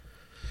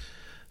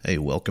Hey,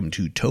 welcome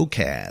to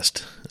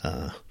Towcast.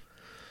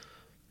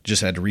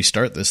 Just had to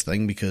restart this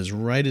thing because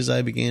right as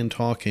I began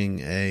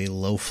talking, a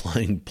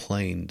low-flying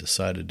plane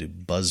decided to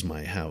buzz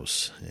my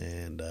house.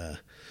 And I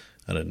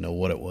didn't know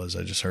what it was.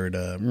 I just heard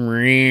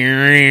really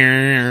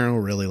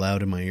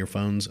loud in my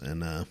earphones,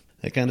 and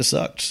it kind of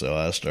sucked. So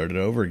I started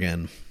over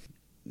again.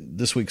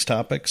 This week's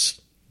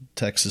topics,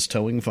 Texas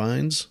towing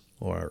fines,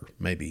 or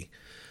maybe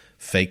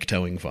fake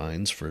towing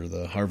fines for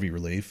the Harvey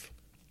relief.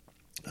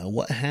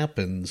 What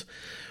happens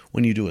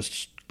when you do a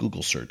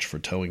Google search for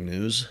towing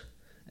news,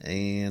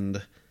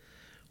 and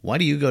why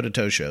do you go to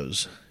tow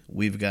shows?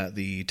 We've got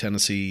the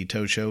Tennessee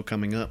Tow Show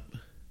coming up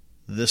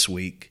this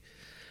week,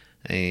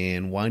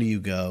 and why do you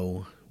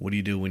go? What do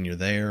you do when you're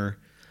there?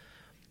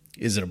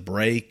 Is it a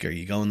break? Are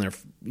you going there,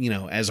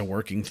 as a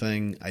working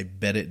thing? I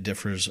bet it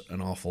differs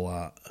an awful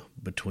lot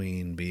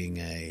between being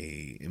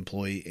a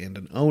employee and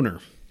an owner.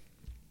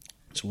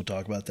 So we'll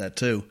talk about that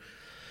too.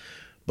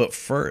 But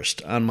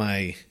first, on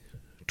my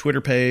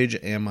Twitter page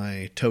and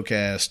my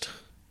Towcast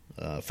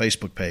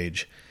Facebook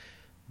page,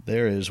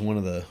 there is one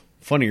of the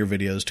funnier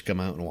videos to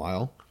come out in a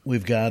while.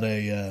 We've got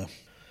a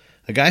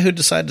guy who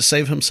decided to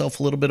save himself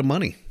a little bit of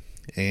money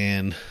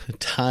and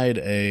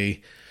tied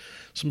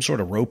some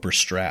sort of rope or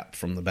strap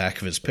from the back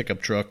of his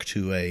pickup truck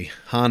to a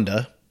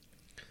Honda,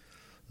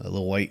 a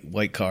little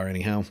white car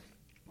anyhow,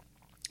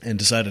 and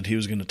decided he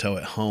was going to tow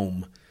it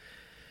home.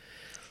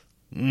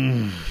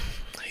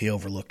 He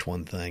overlooked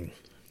one thing.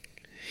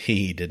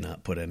 He did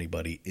not put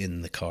anybody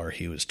in the car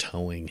he was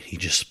towing. He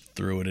just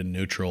threw it in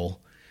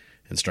neutral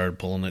and started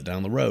pulling it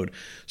down the road.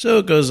 So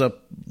it goes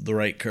up the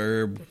right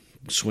curb,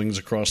 swings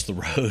across the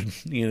road.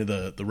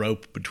 The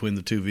rope between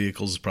the two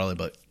vehicles is probably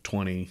about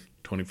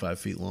 25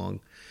 feet long.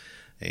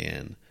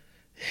 And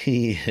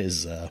he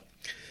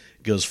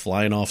goes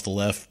flying off the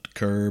left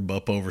curb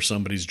up over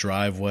somebody's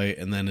driveway.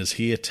 And then as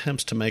he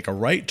attempts to make a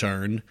right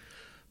turn,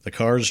 the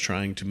car is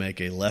trying to make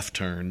a left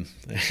turn,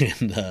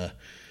 and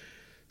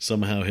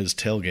somehow his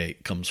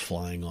tailgate comes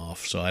flying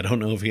off. So I don't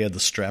know if he had the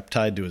strap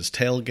tied to his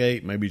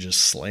tailgate, maybe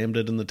just slammed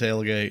it in the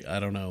tailgate,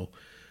 I don't know.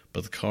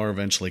 But the car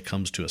eventually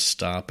comes to a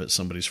stop at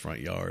somebody's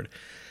front yard.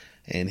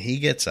 And he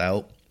gets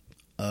out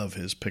of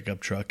his pickup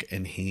truck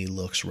and he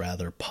looks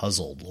rather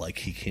puzzled, like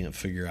he can't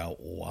figure out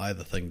why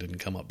the thing didn't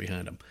come up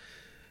behind him.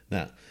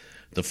 Now,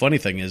 the funny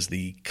thing is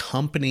the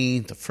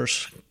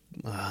first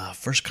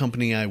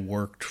company I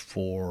worked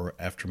for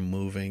after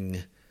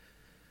moving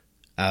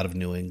out of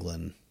New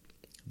England,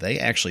 they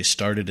actually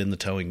started in the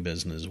towing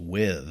business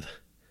with,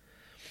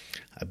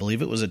 I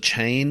believe it was a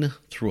chain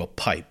through a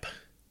pipe.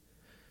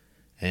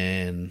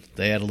 And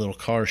they had a little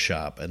car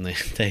shop, and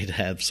they'd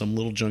have some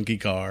little junky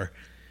car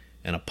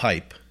and a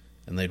pipe,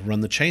 and they'd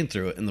run the chain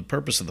through it. And the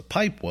purpose of the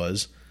pipe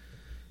was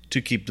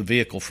to keep the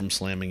vehicle from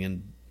slamming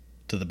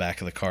into the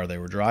back of the car they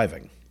were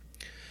driving.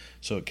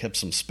 So it kept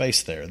some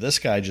space there. This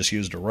guy just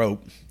used a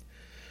rope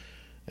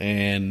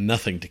and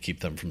nothing to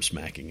keep them from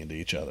smacking into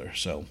each other.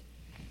 So,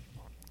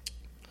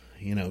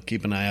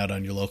 keep an eye out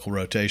on your local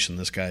rotation.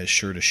 This guy is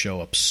sure to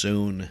show up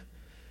soon,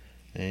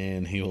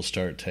 and he will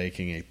start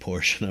taking a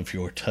portion of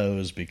your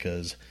tows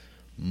because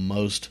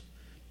most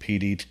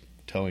PD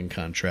towing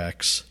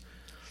contracts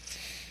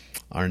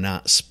are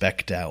not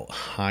spec'd out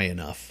high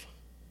enough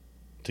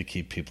to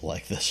keep people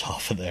like this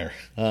off of there.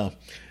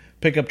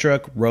 Pickup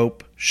truck,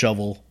 rope,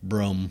 shovel,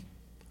 broom,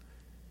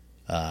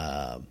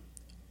 and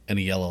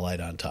a yellow light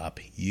on top.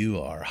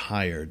 You are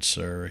hired,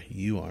 sir.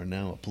 You are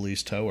now a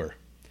police tower.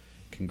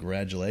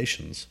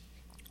 Congratulations.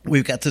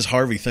 We've got this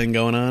Harvey thing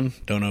going on.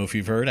 Don't know if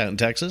you've heard, out in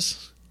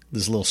Texas.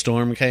 This little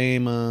storm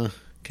came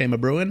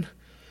a-brewing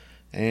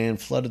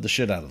and flooded the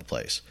shit out of the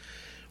place.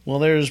 Well,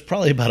 there's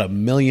probably about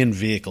 1 million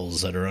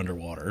vehicles that are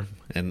underwater,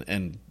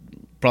 and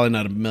probably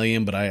not 1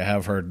 million, but I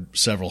have heard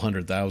several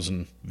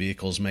 100,000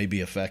 vehicles may be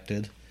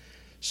affected.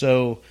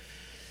 So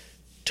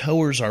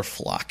towers are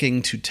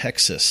flocking to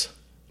Texas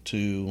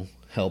to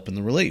help in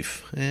the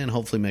relief and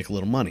hopefully make a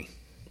little money.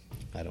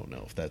 I don't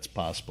know if that's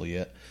possible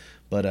yet,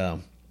 but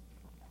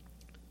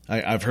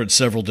I've heard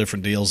several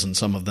different deals, and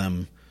some of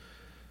them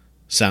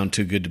sound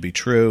too good to be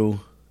true,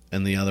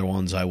 and the other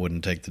ones I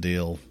wouldn't take the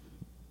deal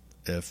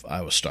if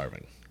I was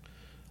starving.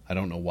 I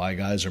don't know why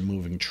guys are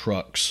moving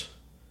trucks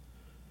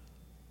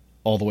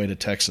all the way to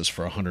Texas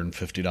for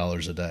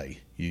 $150 a day.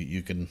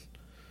 You can,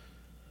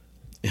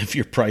 if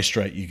you're priced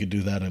right, you could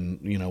do that in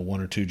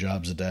 1 or 2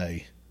 jobs a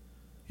day.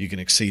 You can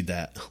exceed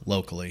that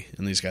locally,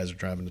 and these guys are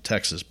driving to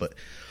Texas. But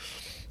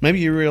maybe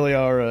you really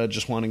are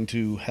just wanting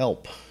to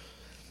help.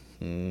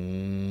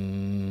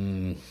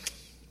 I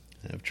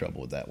have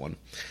trouble with that one.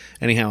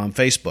 Anyhow, on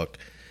Facebook,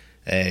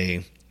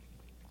 a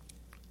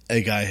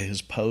guy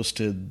has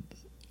posted,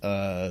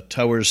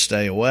 towers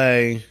stay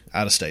away,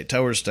 out-of-state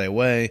towers stay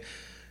away.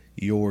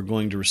 You're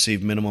going to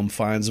receive minimum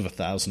fines of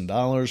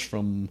 $1,000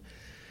 from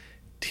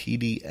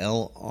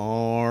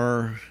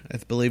TDLR, I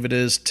believe it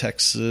is,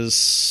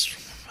 Texas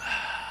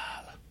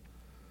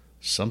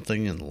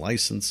something in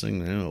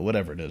licensing,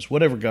 whatever it is,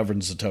 whatever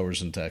governs the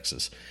towers in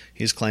Texas.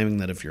 He's claiming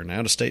that if you're an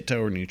out-of-state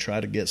tower and you try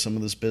to get some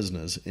of this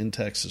business in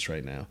Texas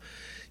right now,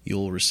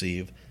 you'll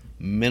receive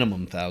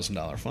minimum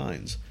 $1,000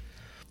 fines.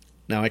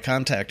 Now, I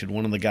contacted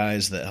one of the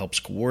guys that helps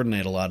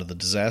coordinate a lot of the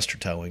disaster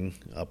towing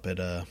up at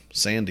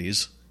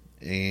Sandy's,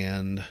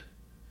 and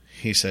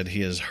he said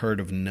he has heard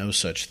of no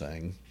such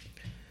thing.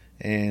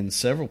 And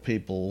several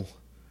people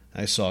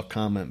I saw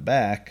comment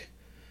back,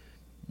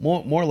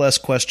 more or less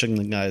questioning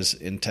the guy's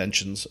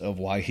intentions of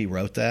why he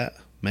wrote that.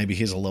 Maybe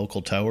he's a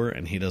local tower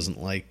and he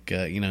doesn't like,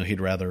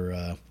 he'd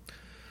rather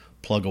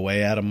plug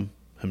away at him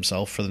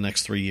himself for the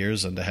next 3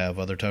 years than to have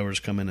other towers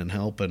come in and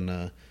help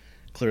and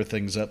clear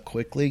things up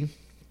quickly.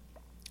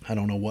 I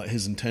don't know what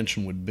his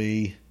intention would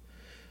be,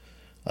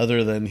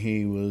 other than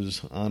he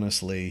was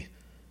honestly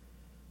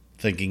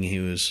thinking he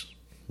was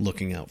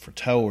looking out for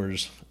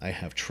towers. I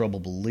have trouble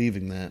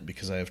believing that,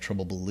 because I have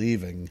trouble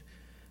believing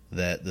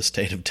that the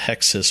state of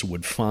Texas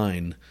would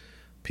fine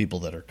people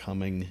that are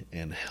coming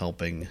and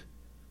helping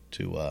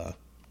to,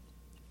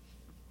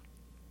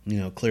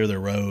 clear their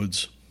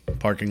roads,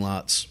 parking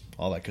lots,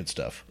 all that good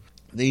stuff.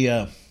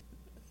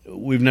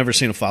 We've never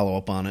seen a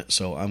follow-up on it,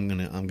 so I'm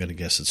gonna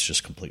guess it's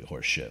just complete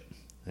horse shit.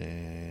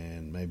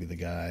 And maybe the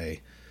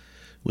guy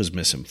was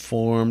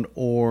misinformed,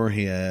 or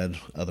he had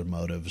other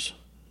motives.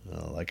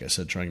 Like I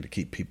said, trying to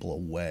keep people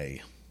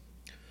away.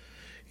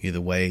 Either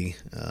way,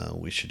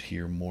 we should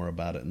hear more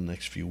about it in the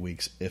next few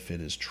weeks if it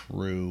is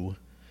true.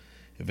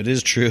 If it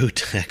is true,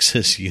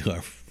 Texas, you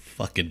are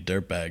fucking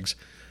dirtbags.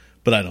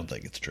 But I don't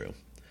think it's true.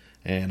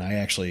 And I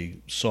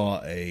actually saw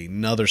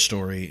another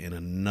story in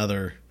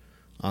another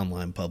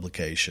online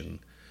publication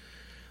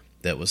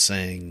that was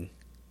saying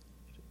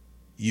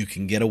you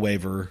can get a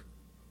waiver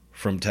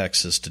from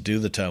Texas to do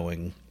the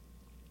towing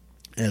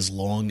as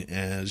long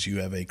as you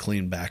have a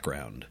clean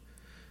background.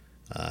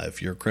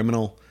 If you're a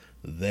criminal,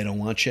 they don't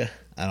want you.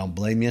 I don't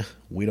blame you.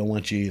 We don't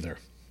want you either.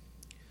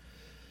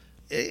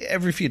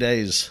 Every few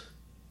days,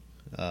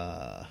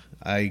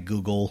 I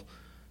Google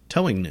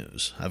towing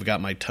news. I've got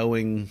my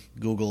towing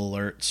Google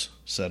alerts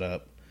set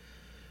up.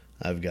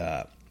 I've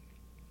got,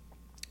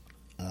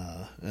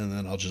 and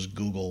then I'll just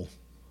Google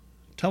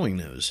towing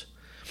news.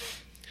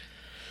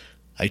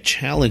 I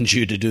challenge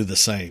you to do the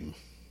same.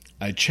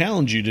 I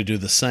challenge you to do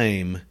the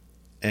same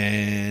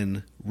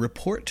and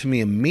report to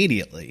me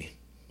immediately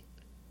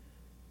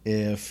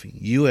if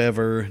you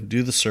ever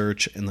do the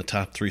search in the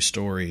top 3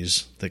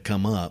 stories that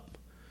come up,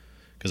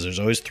 because there's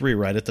always 3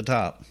 right at the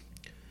top.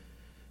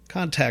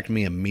 Contact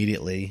me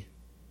immediately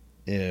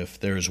if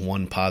there's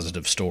one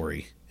positive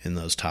story in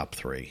those top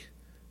 3,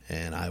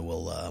 and I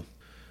will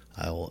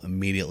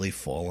immediately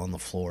fall on the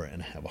floor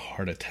and have a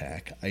heart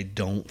attack. I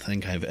don't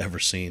think I've ever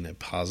seen a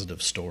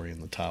positive story in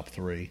the top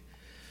 3.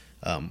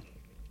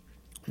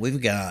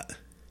 We've got,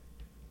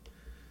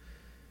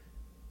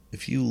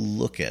 if you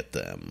look at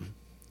them,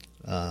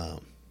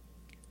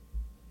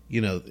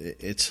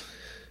 it's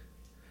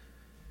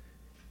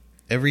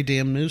every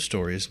damn news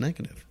story is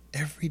negative.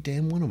 Every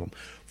damn one of them.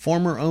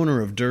 Former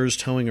owner of Durs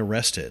Towing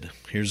arrested.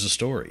 Here's the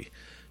story.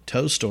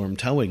 Tow Storm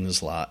towing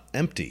his lot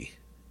emptied.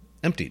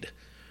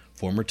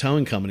 Former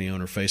towing company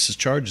owner faces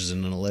charges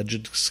in an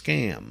alleged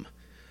scam.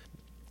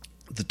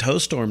 The Tow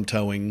Storm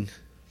towing,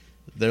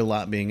 their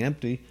lot being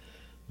empty,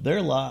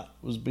 their lot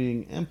was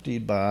being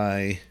emptied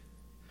by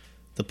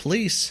the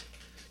police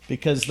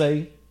because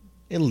they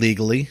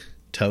illegally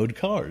towed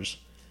cars.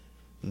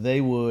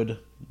 They would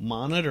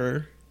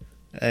monitor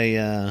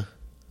a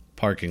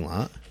parking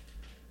lot,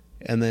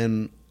 and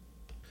then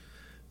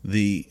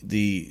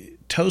the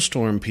Tow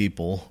Storm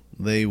people,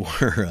 they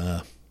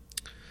were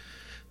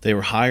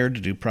hired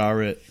to do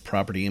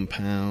property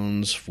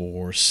impounds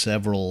for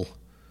several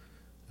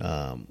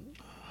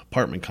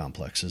apartment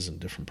complexes and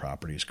different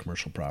properties,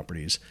 commercial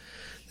properties.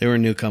 They were a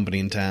new company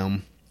in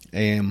town,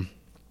 and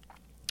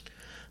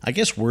I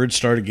guess word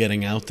started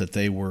getting out that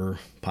they were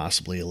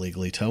possibly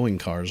illegally towing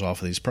cars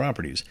off of these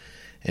properties.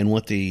 And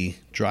what the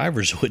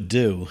drivers would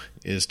do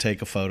is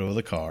take a photo of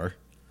the car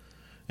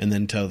and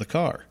then tow the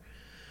car.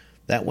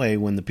 That way,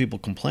 when the people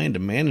complained,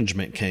 and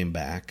management came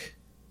back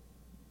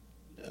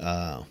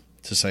to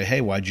say,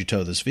 hey, why'd you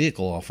tow this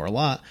vehicle off our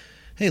lot?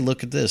 Hey,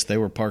 look at this. They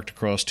were parked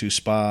across 2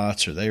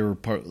 spots, or they were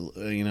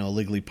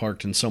illegally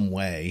parked in some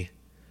way.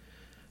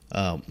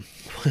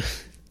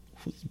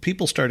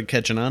 People started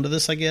catching on to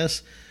this, I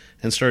guess,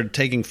 and started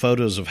taking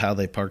photos of how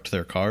they parked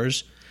their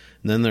cars.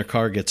 And then their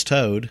car gets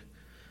towed.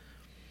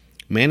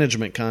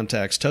 Management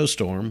contacts Tow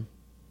Storm.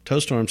 Tow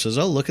Storm says,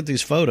 oh, look at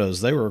these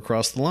photos. They were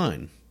across the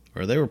line,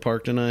 or they were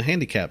parked in a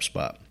handicap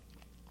spot.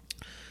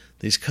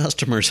 These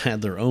customers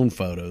had their own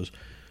photos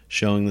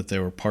showing that they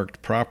were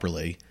parked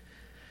properly.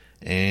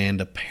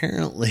 And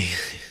apparently,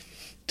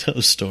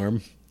 Tow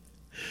Storm,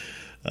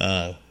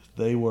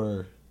 they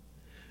were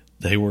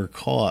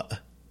caught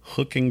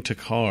hooking to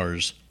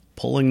cars,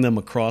 pulling them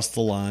across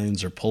the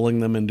lines or pulling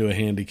them into a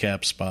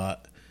handicap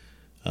spot,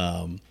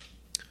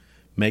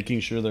 making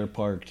sure they're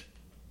parked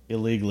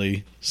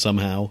illegally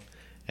somehow,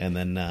 and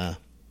then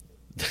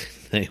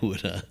they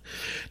would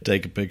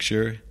take a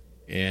picture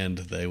and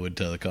they would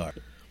tow the car.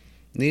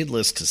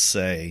 Needless to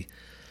say,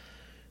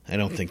 I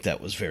don't think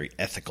that was very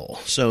ethical.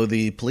 So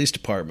the police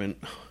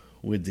department,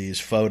 with these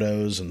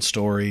photos and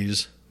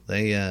stories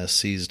They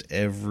seized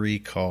every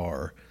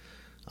car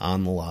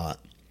on the lot,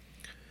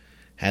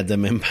 had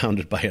them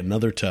impounded by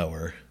another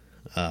tower.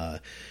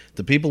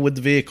 The people with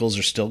the vehicles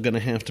are still going to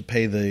have to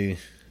pay the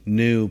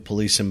new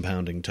police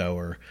impounding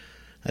tower.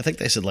 I think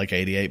they said like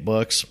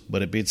 $88,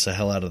 but it beats the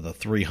hell out of the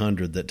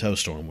 $300 that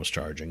TowStorm was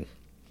charging.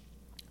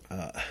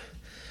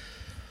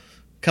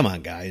 Come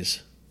on,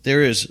 guys.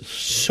 There is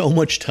so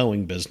much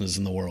towing business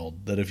in the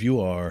world that if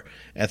you are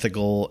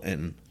ethical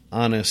and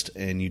honest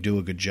and you do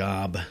a good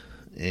job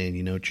and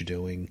you know what you're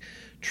doing,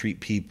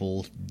 treat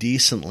people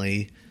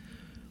decently,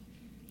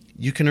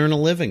 you can earn a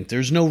living.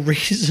 There's no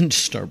reason to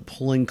start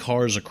pulling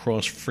cars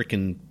across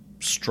freaking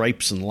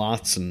stripes and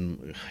lots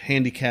and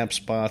handicap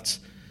spots.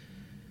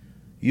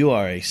 You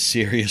are a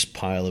serious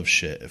pile of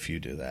shit if you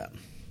do that.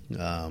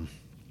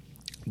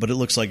 But it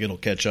looks like it'll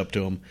catch up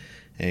to them,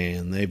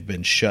 and they've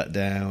been shut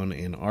down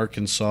in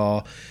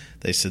Arkansas.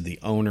 They said the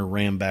owner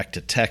ran back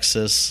to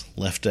Texas,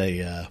 left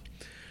a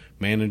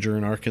manager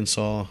in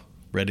Arkansas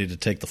ready to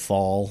take the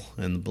fall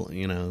and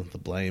the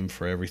blame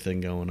for everything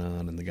going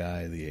on. And the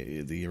guy,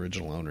 the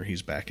original owner,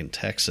 he's back in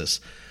Texas.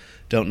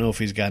 Don't know if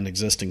he's got an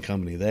existing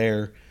company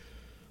there,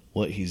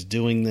 what he's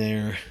doing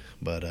there,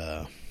 but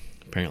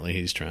apparently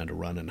he's trying to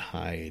run and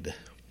hide.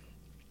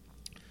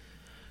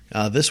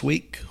 This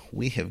week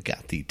we have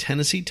got the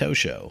Tennessee Tow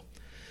Show.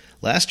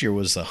 Last year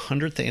was the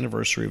 100th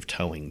anniversary of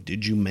towing.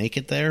 Did you make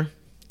it there?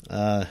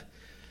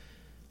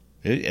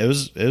 It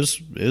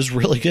was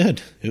really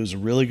good. It was a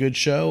really good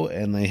show,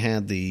 and they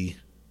had the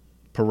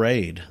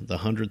parade, the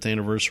 100th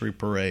anniversary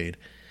parade.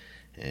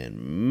 And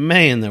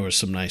man, there were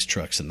some nice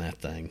trucks in that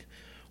thing.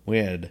 We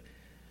had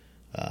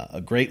a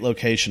great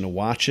location to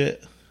watch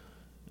it.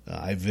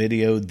 I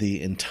videoed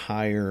the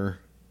entire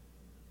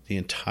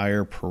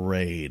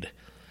parade,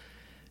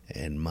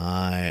 and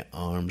my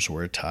arms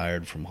were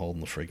tired from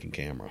holding the freaking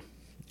camera.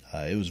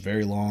 It was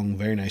very long,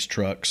 very nice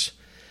trucks.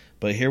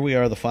 But here we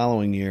are the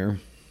following year.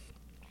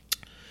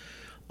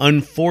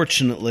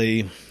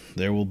 Unfortunately,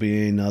 there will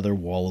be another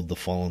Wall of the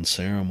Fallen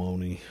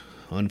ceremony.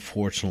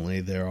 Unfortunately,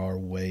 there are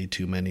way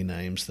too many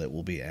names that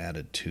will be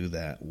added to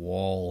that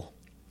wall.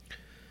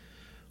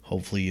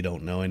 Hopefully you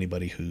don't know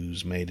anybody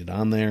who's made it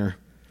on there.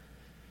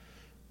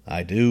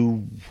 I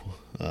do.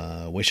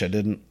 Wish I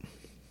didn't.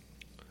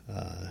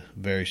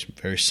 Very,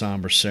 very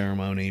somber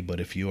ceremony, but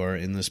if you are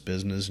in this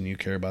business and you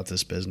care about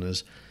this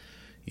business,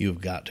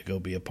 you've got to go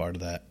be a part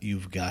of that.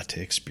 You've got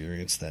to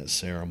experience that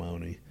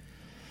ceremony.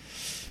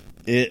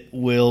 It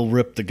will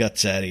rip the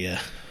guts out of you.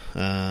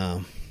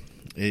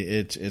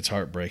 It's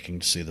heartbreaking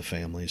to see the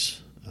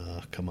families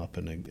come up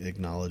and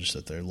acknowledge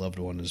that their loved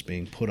one is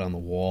being put on the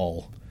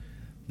wall.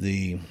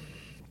 It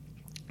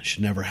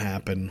should never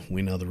happen.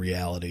 We know the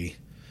reality,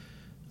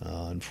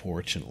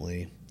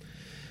 unfortunately.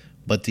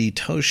 But the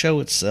tow show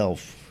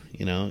itself,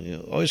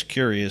 always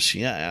curious.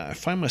 Yeah, I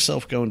find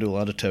myself going to a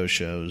lot of tow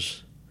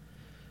shows,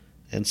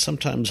 and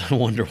sometimes I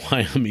wonder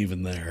why I'm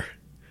even there.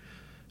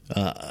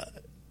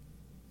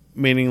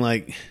 Meaning,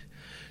 like,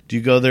 do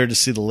you go there to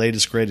see the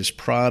latest, greatest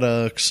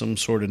products, some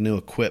sort of new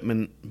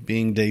equipment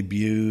being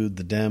debuted,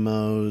 the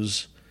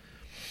demos?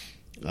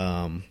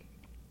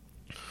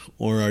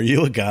 Or are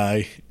you a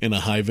guy in a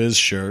high-vis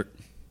shirt,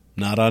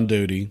 not on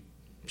duty,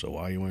 so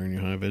why are you wearing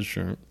your high-vis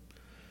shirt?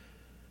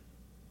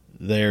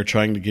 They're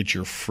trying to get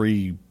your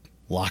free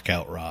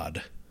lockout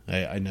rod.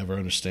 I never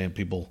understand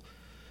people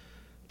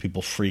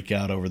freak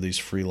out over these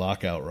free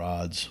lockout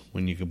rods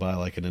when you could buy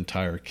like an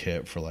entire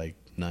kit for like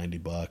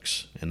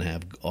 $90 and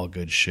have all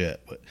good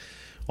shit. But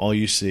all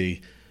you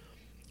see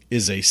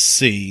is a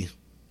sea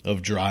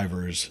of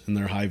drivers in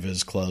their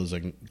high-vis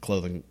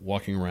clothing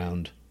walking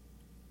around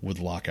with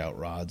lockout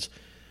rods.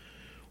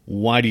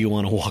 Why do you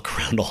want to walk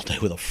around all day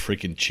with a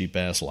freaking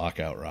cheap-ass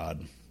lockout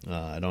rod?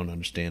 I don't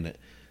understand it.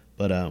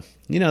 But,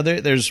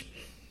 there's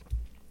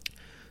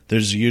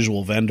the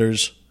usual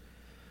vendors.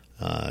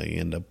 You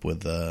end up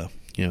with,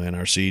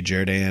 NRC,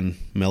 Jerdan,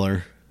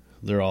 Miller.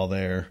 They're all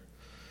there.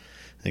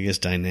 I guess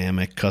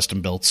Dynamic,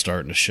 Custom Built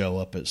starting to show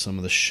up at some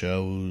of the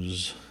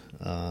shows.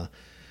 But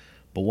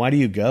why do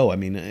you go? I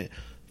mean,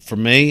 for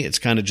me, it's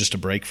kind of just a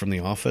break from the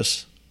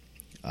office.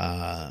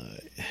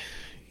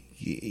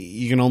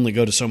 You can only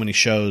go to so many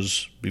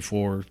shows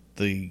before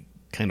they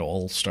kind of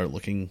all start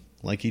looking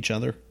like each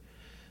other.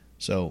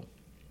 So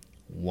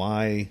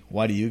why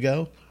do you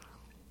go?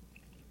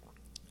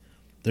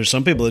 There's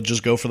some people that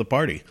just go for the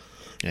party.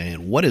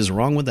 And what is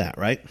wrong with that,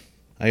 right?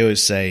 I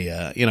always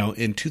say,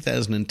 in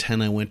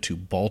 2010, I went to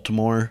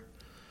Baltimore,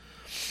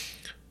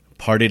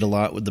 partied a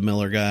lot with the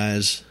Miller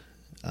guys,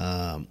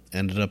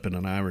 ended up in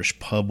an Irish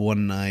pub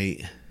one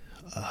night.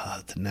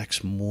 The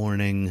next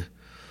morning,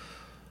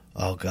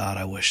 oh God,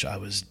 I wish I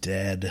was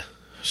dead.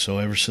 So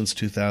ever since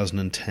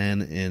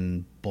 2010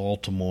 in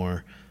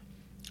Baltimore,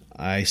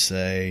 I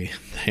say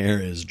there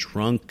is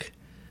drunk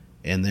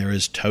and there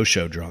is tow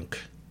show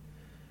drunk.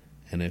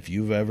 And if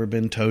you've ever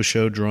been tow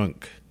show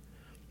drunk,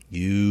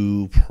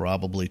 you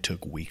probably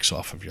took weeks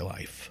off of your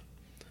life.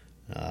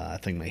 I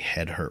think my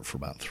head hurt for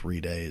about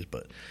 3 days,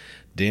 but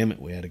damn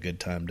it, we had a good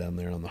time down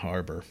there on the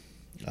harbor.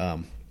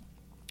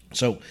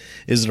 So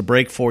is it a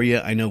break for you?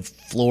 I know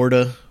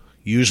Florida,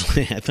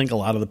 usually I think a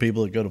lot of the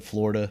people that go to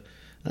Florida,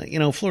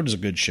 Florida's a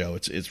good show.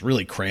 It's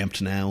really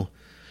cramped now.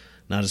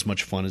 Not as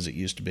much fun as it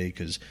used to be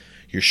because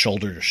you're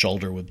shoulder to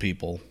shoulder with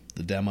people.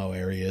 The demo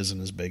area isn't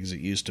as big as it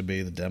used to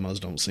be. The demos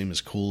don't seem as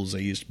cool as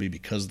they used to be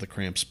because of the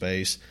cramped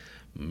space.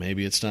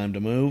 Maybe it's time to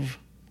move.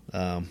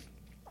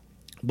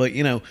 But,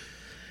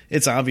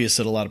 it's obvious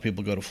that a lot of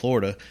people go to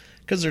Florida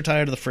because they're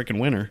tired of the freaking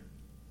winter.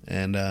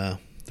 And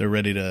they're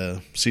ready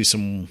to see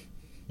some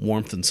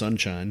warmth and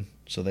sunshine.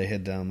 So they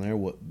head down there.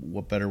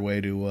 What better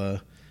way to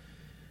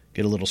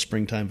get a little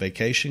springtime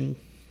vacation,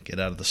 get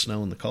out of the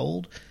snow and the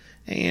cold,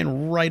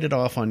 and write it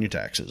off on your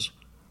taxes.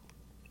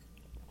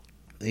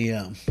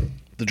 The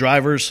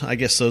drivers, I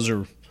guess those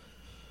are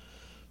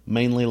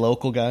mainly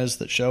local guys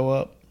that show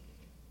up.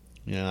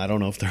 I don't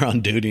know if they're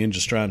on duty and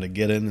just trying to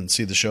get in and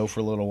see the show for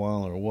a little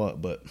while or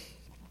what, but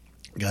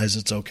guys,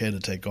 it's okay to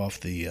take off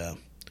the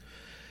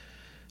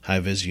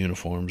high-vis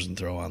uniforms and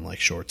throw on like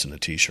shorts and a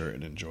t-shirt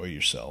and enjoy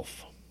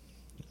yourself.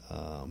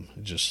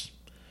 Just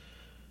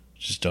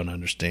don't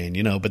understand,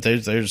 but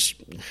there's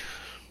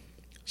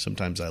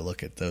sometimes I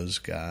look at those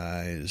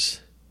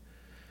guys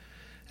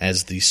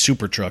as the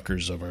super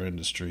truckers of our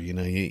industry.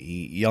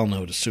 Y'all know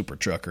what a super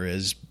trucker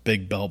is.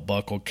 Big belt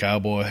buckle,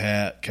 cowboy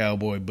hat,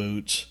 cowboy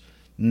boots,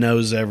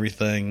 knows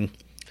everything.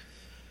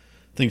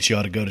 Thinks you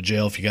ought to go to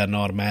jail if you got an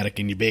automatic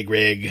in your big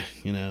rig.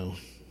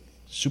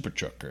 Super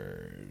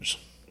truckers.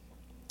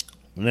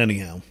 But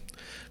anyhow,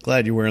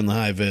 glad you're wearing the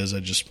high vis. I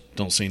just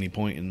don't see any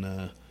point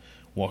in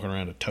walking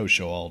around a tow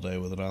show all day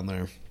with it on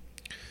there.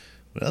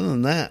 But other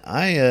than that,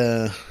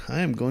 I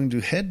am going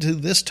to head to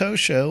this tow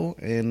show,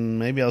 and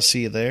maybe I'll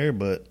see you there,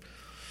 but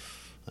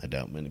I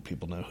doubt many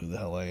people know who the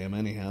hell I am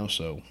anyhow,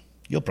 so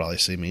you'll probably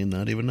see me and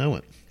not even know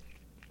it.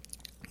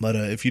 But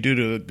if you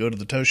do go to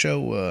the tow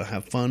show,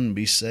 have fun,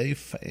 be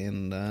safe,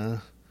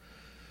 and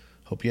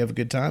hope you have a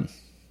good time.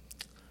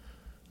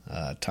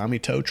 Tommy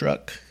Tow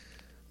Truck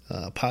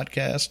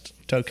podcast,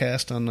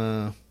 Towcast on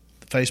the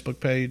Facebook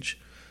page,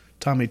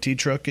 Tommy T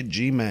Truck at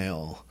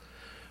Gmail.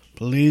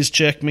 Please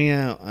check me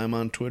out. I'm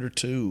on Twitter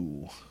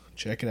too.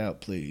 Check it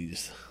out,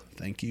 please.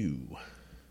 Thank you.